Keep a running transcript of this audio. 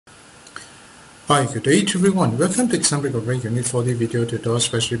Hi, good day to everyone. Welcome to Example of Win4D video tutorial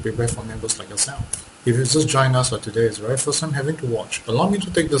specially prepared for members like yourself. If you just joined us or today is the very first time having to watch, allow me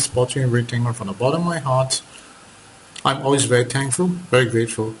to take this opportunity rectangle from the bottom of my heart. I'm always very thankful, very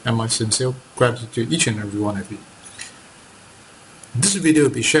grateful, and my sincere gratitude to each and every one of you. This video will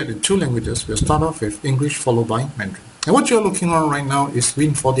be shared in two languages. We'll start off with English followed by Mandarin. And what you're looking on right now is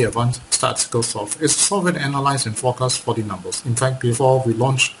Win4D Advance Statistical Software. It's a software that analyzes and forecasts 40 numbers. In fact, before we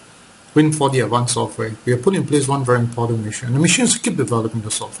launched Win4D Advance Software, we have put in place one very important mission, and the mission is to keep developing the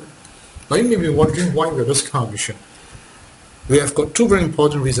software. Now you may be wondering why we have this kind of mission. We have got two very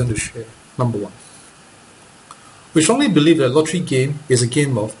important reasons to share. Number one, we strongly believe that a lottery game is a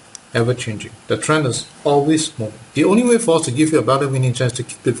game of ever-changing. The trend is always moving. The only way for us to give you a better winning chance to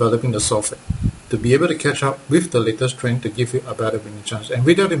keep developing the software, to be able to catch up with the latest trend to give you a better winning chance. And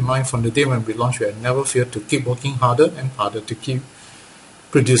with that in mind, from the day when we launched, we have never feared to keep working harder and harder to keep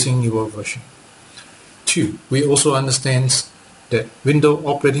producing newer version. 2. We also understand that Windows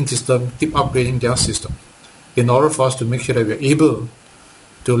operating system keep upgrading their system. In order for us to make sure that we are able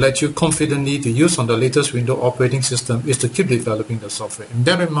to let you confidently to use on the latest Windows operating system is to keep developing the software. In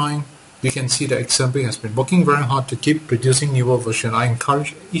that in mind, you can see that Example has been working very hard to keep producing newer version. I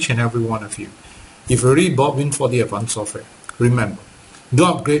encourage each and every one of you. If you already bought Win4D Advanced Software, remember, do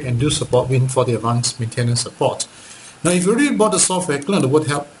upgrade and do support Win4D Advanced maintenance support. Now, if you already bought the software, click on the word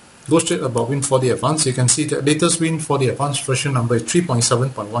help, go straight about Win4D Advanced. You can see the latest Win4D Advanced version number is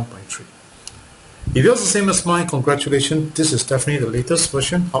 3.7.1.3. If yours is the same as mine, congratulations, this is definitely the latest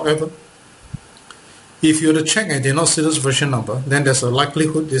version. However, if you were to check and did not see this version number, then there's a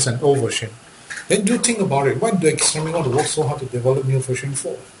likelihood this is an old version. Then do think about it. Why do Example want to work so hard to develop new version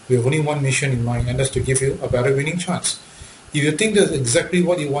 4? We have only one mission in mind, and that's to give you a better winning chance. If you think that's exactly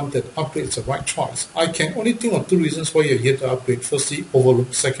what you wanted, upgrade is the right choice. I can only think of two reasons why you're here to upgrade. Firstly,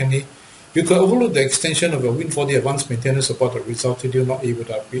 overlook. Secondly, you could overlook the extension of your Win4D Advanced maintenance support that resulted in you not able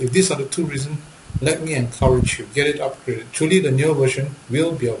to upgrade. If these are the two reasons, let me encourage you, get it upgraded. Truly, the newer version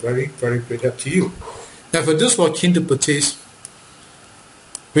will be a very, very great help to you. Now, for those who are keen to purchase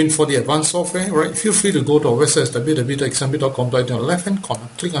Win4D Advanced Software, right, feel free to go to our website www.example.com. On the left-hand corner,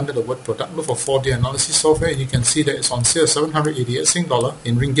 click under the word product, look for 4D analysis software, and you can see that it's on sale 788 Sing dollar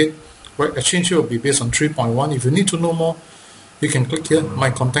in ringgit. Right, exchange rate will be based on 3.1. If you need to know more, you can click here. My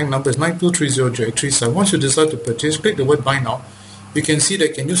contact number is 9230J37. Once you decide to purchase, click the word buy now. You can see that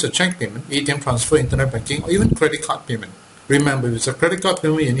you can use a check payment, ATM transfer, internet banking, or even credit card payment. Remember, if it's a credit card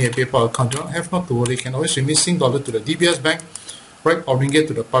payment, you need a PayPal account. Do not have not to worry. You can always remit Sing dollar to the DBS bank, right, or ringgit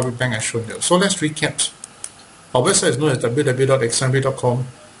to the public bank as shown here. So let's recap. Our website is known as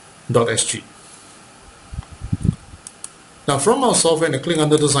www.example.com.sg. Now, from our software, and click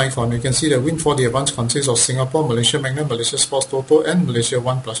under this icon, you can see that Win4D Advance consists of Singapore, Malaysia Magnum, Malaysia Sports Toto, and Malaysia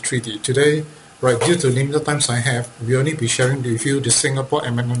 1 plus 3D. Today, right, due to limited times I have, we only be sharing with you the Singapore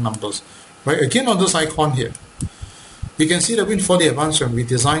and Magnum numbers. Right, again on this icon here, you can see that Win4D Advance, when we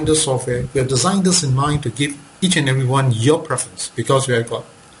designed this software, we have designed this in mind to give each and every one your preference, because we have got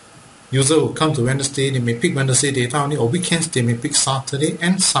users who come to Wednesday, they may pick Wednesday data only, or weekends they may pick Saturday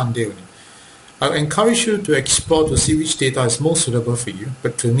and Sunday only. I encourage you to explore to see which data is most suitable for you,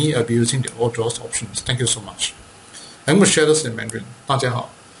 but for me, I'll be using the all draws options. Thank you so much. I'm going to share this in Mandarin. 大家好。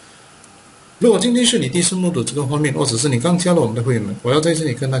如果今天是你第一次目睹这个画面，或者是你刚加入我们的会员们，我要在这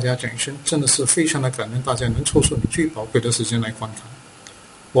里跟大家讲一声，真的是非常的感恩大家能抽出你最宝贵的时间来观看。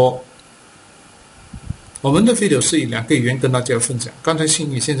我们的 video 是以2个语言跟大家分享，刚才是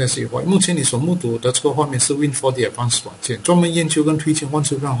英语，现在是以华语。目前你所目睹的这个画面是 Win4D Advanced 软件，专门研究跟推荐万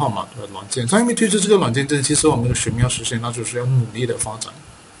数量号码的软件。在还没推出这个软件之前，其实我们的使命要实现，那就是要努力的发展。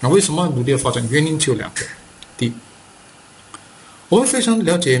那为什么要努力的发展？原因就2个。第一，我们非常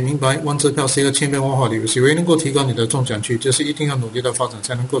了解明白玩这票是一个千变万化的游戏，唯一能够提高你的中奖率，就是一定要努力的发展，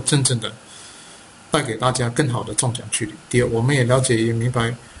才能够真正的带给大家更好的中奖率。第二，我们也了解也明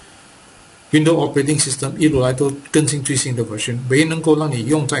白Windows Operating System 一路来都更新最新的 version， 唯一能够让你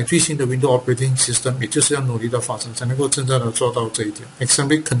用在最新的 Windows Operating System， 也就是要努力的发展，才能够真正的做到这一点。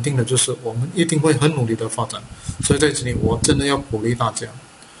Example 肯定的就是我们一定会很努力的发展，所以在这里我真的要鼓励大家，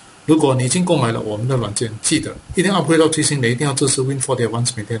如果你已经购买了我们的软件，记得一定要 upgrade 到最新的，一定要支持 Win4D Advance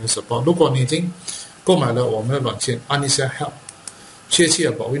maintenance support。如果你已经购买了我们的软件，按一下 Help。确切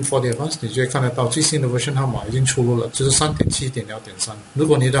的 Win4D Advance， 你就会看得到最新的 version 号码已经出炉了，就是 3.7.0.3。如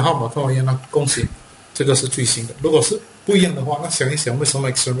果你的号码跟我一样，那恭喜，这个是最新的。如果是不一样的话，那想一想为什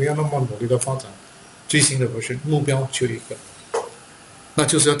么 Example 要那么努力的发展最新的 version？ 目标就一个，那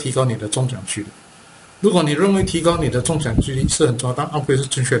就是要提高你的中奖率。如果你认为提高你的中奖率是很重要，但 upgrade 是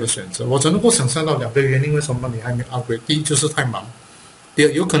正确的选择，我只能够想象到2个原因为什么你还没 upgrade。第一就是太忙，第第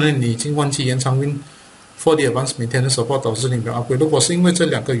二，有可能你已经忘记延长 Win4D Advance 每天的 support 导致你没有 upgrade。如果是因为这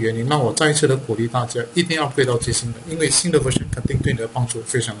2个原因，那我再一次的鼓励大家一定要 upgrade 到最新的，因为新的 version 肯定对你的帮助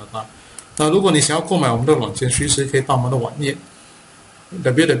非常的大。那如果你想要购买我们的软件，随时可以到我们的网页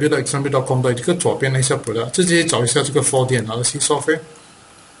www.example.com 的这个左边那一下 product， 直接找一下这个 4D Advance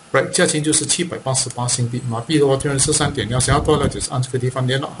Software。Right， 价钱就是788新币，马币的话就是3.1。想要多了解是按这个地方，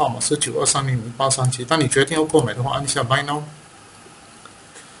联络号码是92300837。当你决定要购买的话，按一下 Buy Now，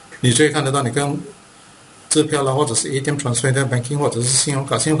 你就可以看得到你跟支票啦，或者是 ATM transfer 的 banking， 或者是信用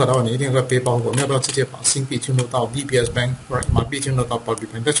卡。信用卡的话，你一定要个背包，我们要不要直接把新币进入到 DBS Bank， 马币进入到 Bobby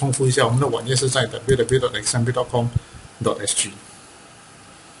Bank。再重复一下，我们的网页是在 www.example.com.sg。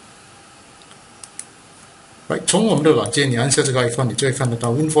从我们的软件，你按下这个 icon， 你就会看得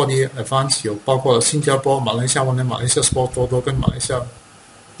到 Win4D Advance 有包括了新加坡、马来西亚、马来西亚 Sport 多多跟马来西亚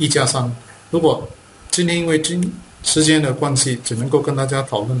1+3。如果今天因为时间的关系，只能够跟大家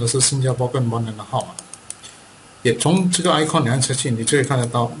讨论的是新加坡跟马来的号码。也从这个 icon 你按下去，你就会看得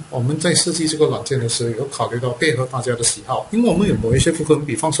到我们在设计这个软件的时候，有考虑到配合大家的喜好。因为我们有某一些顾客，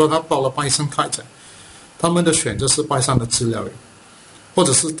比方说他报了拜三开展，他们的选择是拜三的资料，或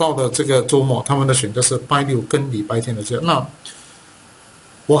者是到了这个周末，他们的选择是拜六跟礼拜天的资料。那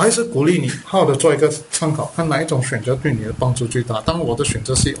我还是鼓励你好好的做一个参考，看哪一种选择对你的帮助最大。当然我的选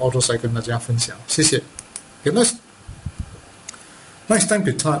择是 Auto Side 跟大家分享，谢谢。Next time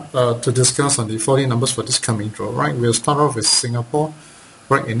to discuss on the 40 numbers for this coming draw, right? We'll start off with Singapore,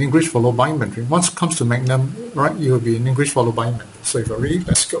 right, in English followed by Mandarin. Once it comes to Magnum, right, it will be in English followed by Mandarin. So if you're ready,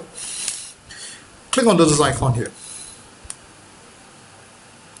 let's go. Click on this icon here.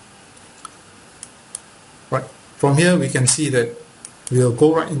 Right, from here we can see that we'll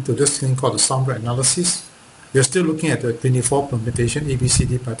go right into this thing called the sample analysis. We're still looking at the 24 permutation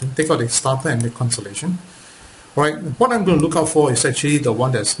ABCD pattern. Take out the starter and the constellation. Right, what I'm going to look out for is actually the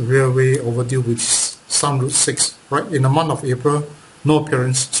one that's way overdue, which is sum root 6. Right, in the month of April, no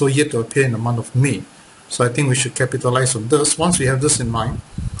appearance, so yet to appear in the month of May. So I think we should capitalize on this. Once we have this in mind,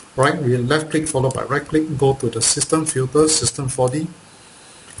 right, we'll left click followed by right click, go to the system filter, system 4D.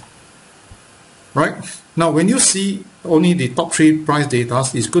 Right, now when you see only the top 3 price data,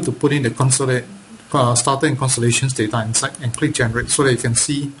 it's good to put in the starter and constellations data inside and click generate so that you can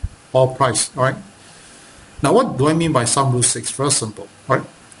see all price. Alright. Now what do I mean by sum root 6? Very simple. Right?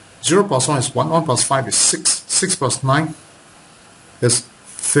 0 plus 1 is 1, 1 plus 5 is 6, 6 plus 9 is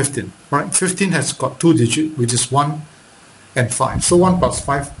 15. Right? 15 has got 2 digits, which is 1 and 5. So 1 plus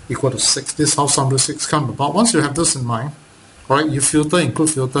 5 equal to 6. This is how sum root 6 comes about. Once you have this in mind, right, you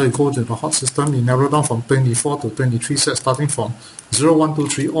include filter, you go to the hot system, you narrow down from 24 to 23 sets, starting from 0, 1, 2,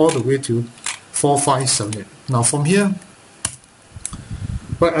 3, all the way to 4, 5, 7, 8. Now from here,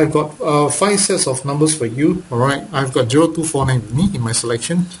 right, I've got 5 sets of numbers for you. Alright, I've got 0, 2, 4, 9 with me in my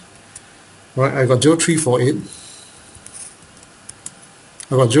selection. Right, I've got 0, 3, 4, 8.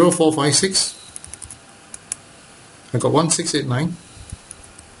 I've got 0, 4, 5, 6. I've got 1, 6, 8, 9.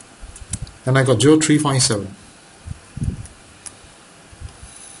 And I got 0, 3, 5, 7.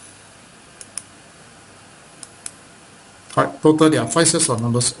 Alright, total there are 5 sets of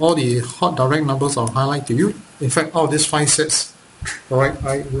numbers. All the hot direct numbers I'll highlight to you. In fact, all these 5 sets, alright,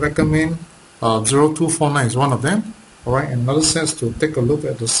 I recommend 0249 is one of them. Alright, another set to take a look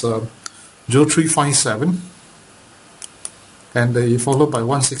at this 0357. And followed by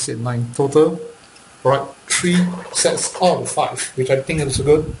 1689 total. Alright, 3 sets out of 5, which I think is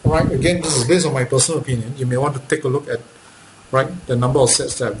good. Alright, again, this is based on my personal opinion. You may want to take a look at, right, the number of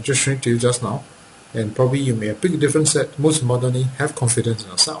sets that I've just shown to you just now. And probably you may pick a different set. Most importantly, have confidence in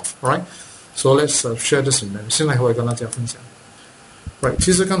yourself. Alright, so let's share this in memory. 现在会跟大家分享。Right，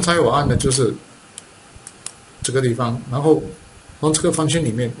 其实刚才我按的就是这个地方，然后从这个方圈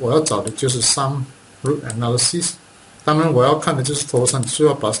里面，我要找的就是 sum root analysis。当然，我要看的就是头上需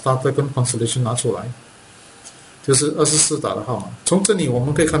要把 starter 跟 constellation 拿出来，就是24打的号码。从这里我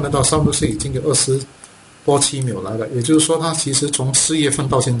们可以看得到 sum root 已经有20多期没有来了，也就是说它其实从4月份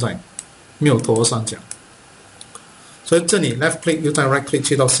到现在没有头上讲。所以这里 left click 又再 right click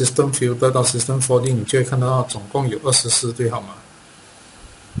切到 system filter 到 system 4D， 你就会看到总共有24对号码。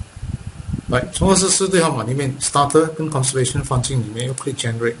来，从24对号码里面 starter 跟 constellation 放进里面，又 click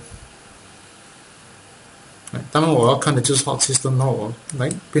generate。当然我要看的就是 hot system， 然后我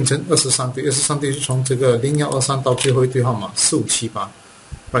来变成23对，23对是从这个0123到最后一对号码4578。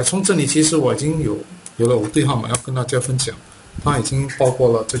来，从这里其实我已经有了5对号码要跟大家分享，它已经包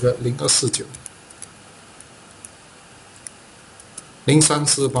括了这个0249、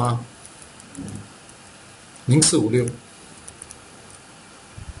0348、0456、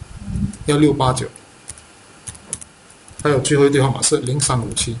1689、还有最后一对号码是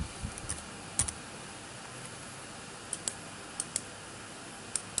0357。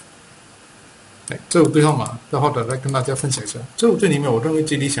这5对号码的话来跟大家分享一下。这5对里面，我认为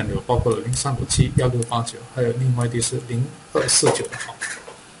最理想的有包括了0357、1689，还有另外一对是0249的号。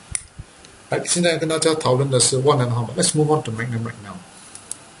来，现在跟大家讨论的是万能的号码。Let's move on to Magnum right now.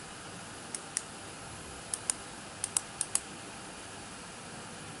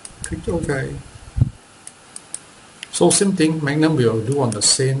 Click OK. So same thing, Magnum will do on the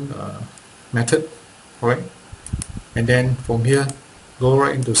same method, alright? And then from here, go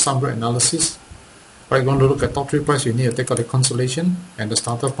right into summary analysis. Right, going to look at top 3 price, you need to take out the constellation and the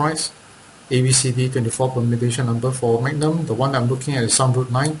starter price. ABCD 24 permutation number for Magnum. The one I'm looking at is sum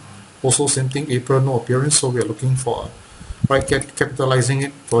root 9. Also same thing, April no appearance, so we are looking for capitalizing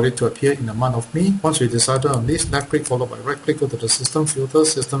it for it to appear in the month of May. Once we decided on this, left click followed by right click, go to the system filter,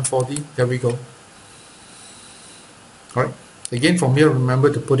 system 4D, there we go. Alright, again from here remember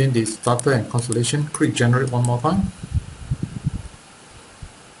to put in the starter and constellation, click generate one more time.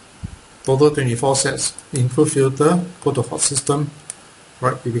 Total 24 sets, include filter, go to hot system,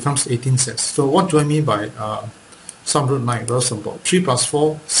 right, it becomes 18 sets. So what do I mean by sum root 9? Very simple. 3 plus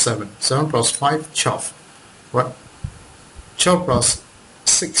 4, 7. 7 plus 5, 12. Right? 12 plus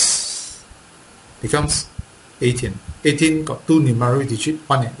 6 becomes 18. 18 got 2 numeric digits,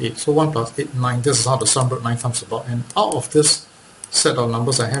 1 and 8. So 1 plus 8, 9. This is how the sum root 9 comes about. And out of this set of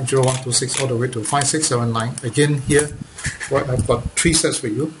numbers, I have 0, 1, 2, 6 all the way to 5, 6, 7, 9. Again here, right, I've got 3 sets for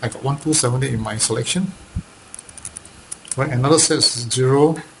you. I got 1, 2, 7, 8 in my selection. Right, another set is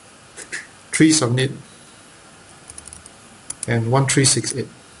 0, 3, 7, 8, and 1, 3, 6, 8.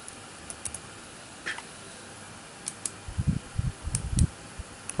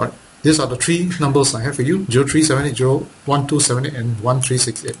 Right, these are the 3 numbers I have for you: 0, 3, 7, 8, 0, 1, 2, 7, 8, and 1, 3,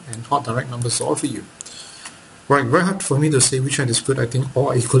 6, 8. And hot direct numbers are all for you. Right, very hard for me to say which one is good. I think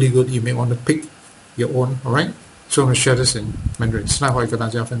all are equally good. You may want to pick your own. Alright, so I'm going to share this in Mandarin. 现在会跟大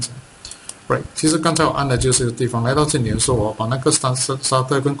家分享。Right， 其实刚才我按的就是地方，来到这里的时候，我把那个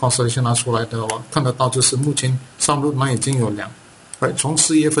starter 跟 constellation 拿出来的话，看得到就是目前上路那已经有2，right， 从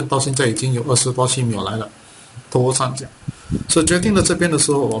4月份到现在已经有20多期没有来了，头上讲。所以决定了这边的时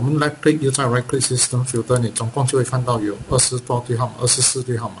候，我们 left click 又在 right click system filter， 你总共就会看到有20多对号码，24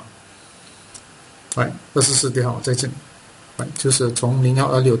对号码。right， 24对号码在这里。right， 就是从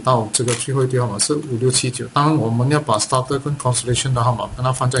0126到这个最后一对号码是5679。当然，我们要把 starter 跟 constellation 的号码跟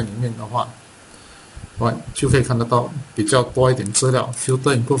它放在里面的话。right， 就可以看得到比较多一点资料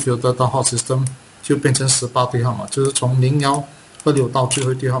 ，filter include filter 到 hot system 就变成18对号码，就是从0126到最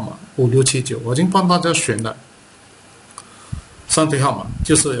后一对号码5679。我已经帮大家选了3对号码，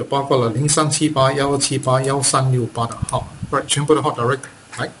就是有包括了0378、1278、1368的号码 ，right， 全部的 hot direct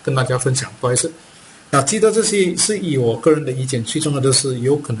来跟大家分享。不好意思，那记得这些是以我个人的意见，最重要的是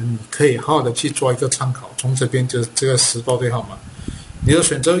有可能你可以好好的去做一个参考，从这边就这个10多对号码。你的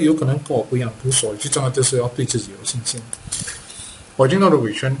选择有可能跟我不一样，无所谓，最重要就是要对自己有信心。我已经到了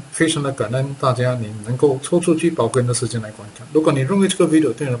尾声，非常的感恩大家你能够抽出去宝贵的时间来观看。如果你认为这个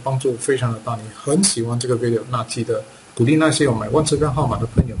video 对你的帮助非常的大，你很喜欢这个 video， 那记得鼓励那些有买万支票号码的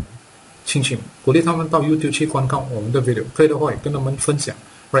朋友们、亲戚们，鼓励他们到 YouTube 去观看我们的 video， 可以的话也跟他们分享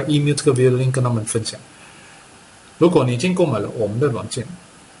 ，right email 这个 video link 跟他们分享。如果你已经购买了我们的软件，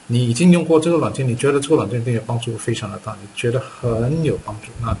你已经用过这个软件，你觉得这个软件对你的帮助非常的大，你觉得很有帮助，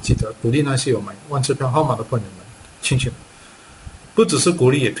那记得鼓励那些有买万支票号码的朋友们、亲戚们，不只是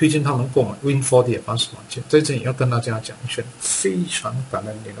鼓励，也推荐他们购买 Win4D Advance 软件。在这里要跟大家讲一声，非常感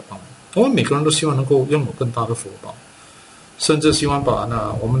恩你的帮忙。我们每个人都希望能够拥有更大的福报，甚至希望把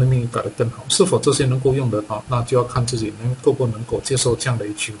我们的命运改得更好。是否这些能够用得到，那就要看自己够不能够接受这样的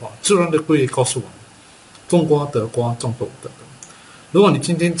一句话。自然的规律告诉我们：种瓜得瓜，种豆得豆。如果你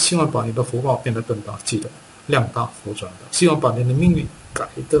今天希望把你的福报变得更大，记得量大福转大；希望把你的命运改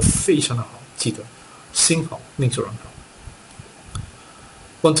得非常的好，记得心好命自然好。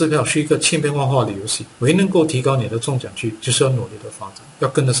万支票是一个千变万化的游戏，唯一能够提高你的中奖率，就是要努力的发展，要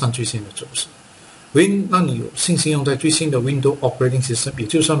跟得上最新的走势。唯一让你有信心用在最新的 Windows Operating System， 也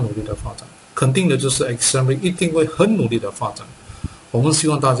就是要努力的发展。肯定的就是 Xamarin 一定会很努力的发展。我们希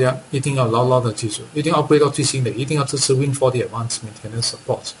望大家一定要牢牢的记住，一定要 upgrade 到最新的，一定要支持 Win4D Advance Maintenance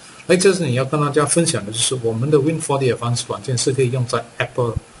Support。来，这是你要跟大家分享的，就是我们的 Win4D Advance 软件是可以用在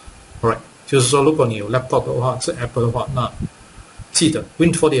Apple，right？ 就是说，如果你有 laptop 的话，是 Apple 的话，那记得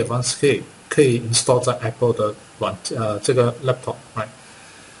Win4D Advance 可以 install 在 Apple 的这个 laptop，right？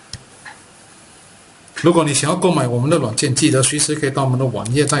如果你想要购买我们的软件，记得随时可以到我们的网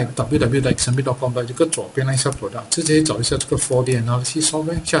页，在 www.xmb.com 的这个左边那一下 product， 直接找一下这个 4D Advance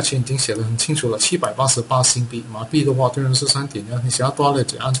Software， 下期已经写得很清楚了，788新币，马币的话对应是3.1，你想要多少了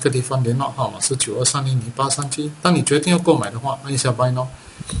解，按这个地方联络号码是92300837。当你决定要购买的话，按一下 Buy Now，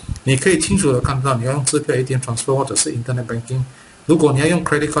 你可以清楚的看到你要用支票、ATM transfer 或者是 Internet Banking。如果你要用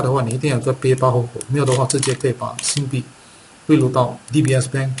Credit Card 的话，你一定要有个背包户口，没有的话直接可以把新币汇入到 DBS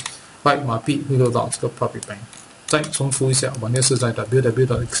Bank。马币汇入到这个 Public Bank。再重复一下，网页是在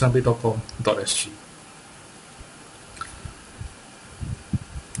www.xmb.com.sg。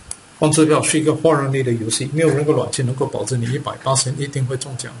换支票是一个换人类的游戏，没有任何软件能够保证你100%一定会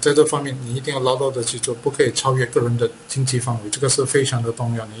中奖。在这方面，你一定要牢牢的记住，不可以超越个人的经济范围，这个是非常的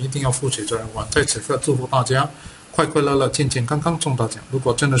重要，你一定要负起责任感。在此刻，祝福大家快快乐乐、健健康康中大奖。如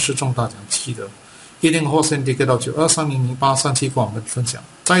果真的是中大奖，记得一定后线递给到92300837跟我们分享。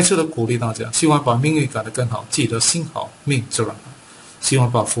再一次的鼓励大家，希望把命运改得更好，记得心好命自然好，希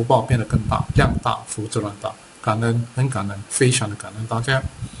望把福报变得更大，量大福自然大。感恩，很感恩，非常的感恩大家。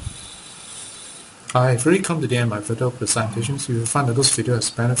I've really come to the end of my video presentations. If you find that this video has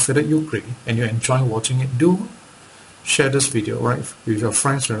benefited you greatly and you enjoy watching it, do share this video with your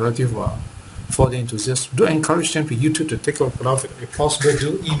friends and relatives who are 4D enthusiasts. Do encourage them to YouTube to take a look at it. If possible,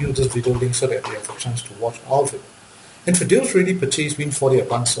 do email this video link so that they have a chance to watch all of it. And for those already purchased Win4D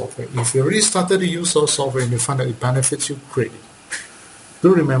Advance Software, if you already started to use our software and you find that it benefits you greatly,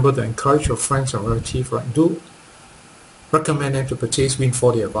 do remember to encourage your friends and relatives, do recommend them to purchase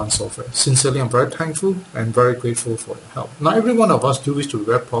Win4D Advance Software. Sincerely, I'm very thankful and very grateful for your help. Now, every one of us do wish to be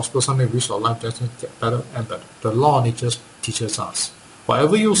very prosperous and wish our life destiny to get better and better. The law of nature teaches us.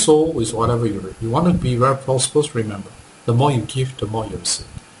 Whatever you sow is whatever you reap. You want to be very prosperous, remember, the more you give, the more you receive.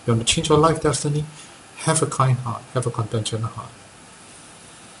 You want to change your life destiny? Have a kind heart, have a compassionate heart.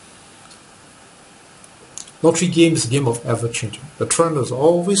 Lottery game is a game of ever-changing. The trend is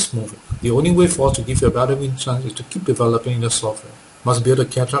always moving. The only way for us to give you a better winning chance is to keep developing the software. Must be able to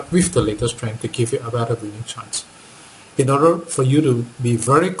catch up with the latest trend to give you a better winning chance. In order for you to be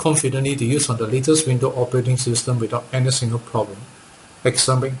very confidently to use on the latest Windows operating system without any single problem,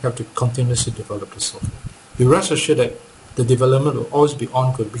 XMB have to continuously develop the software. You rest assured that the development will always be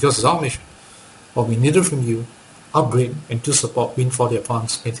ongoing because it's our mission. What we needed from you, upgrade and to support Win4D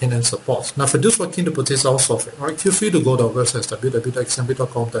Advanced maintenance support. Now for those who are keen to purchase our software, feel free to go to our website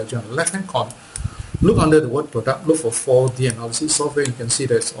www.xmb.com. On the left hand corner, look under the word product, look for 4D analysis software. You can see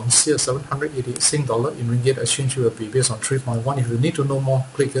that it's on sale 788 Sing dollar. In ringgit exchange will be based on 3.1. If you need to know more,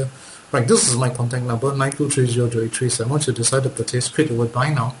 click here. This is my contact number 92300837. Once you decide to purchase, click the word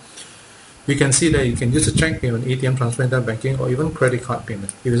buy now. You can see that you can use a check payment, ATM transfer, internet banking, or even credit card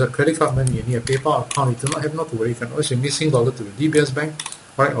payment. If it's a credit card payment, you need a PayPal account. You do not have to worry. You can also use Sing dollar to the DBS bank,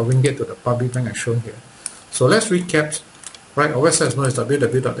 or ringgit to the public bank as shown here. So let's recap. Our website is known as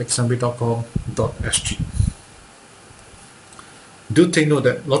www.xmb.com.sg. Do take note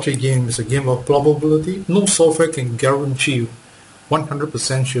that lottery game is a game of probability. No software can guarantee you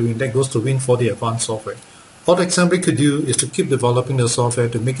 100% sure, and that goes to Win4D Advanced Software. All the XMB could do is to keep developing the software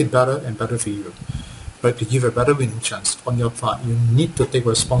to make it better and better for you. But to give a better winning chance on your part, you need to take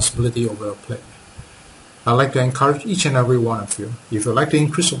responsibility over your play. I'd like to encourage each and every one of you. If you'd like to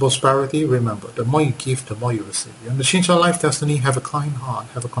increase your prosperity, remember, the more you give, the more you receive. You want to change your life destiny, have a kind heart,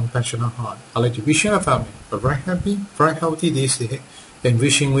 have a compassionate heart. I'd like to wish you and your family a very happy, very healthy days ahead, and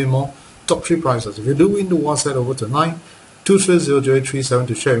wishing you more top 3 prizes. If you do win the WhatsApp over to 9230037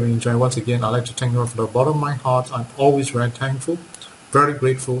 to share and enjoy. Once again, I'd like to thank you from the bottom of my heart. I'm always very thankful, very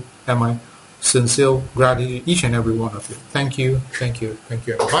grateful, and my sincere gratitude each and every one of you. Thank you, thank you, thank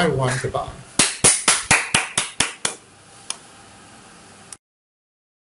you. Bye everyone, goodbye.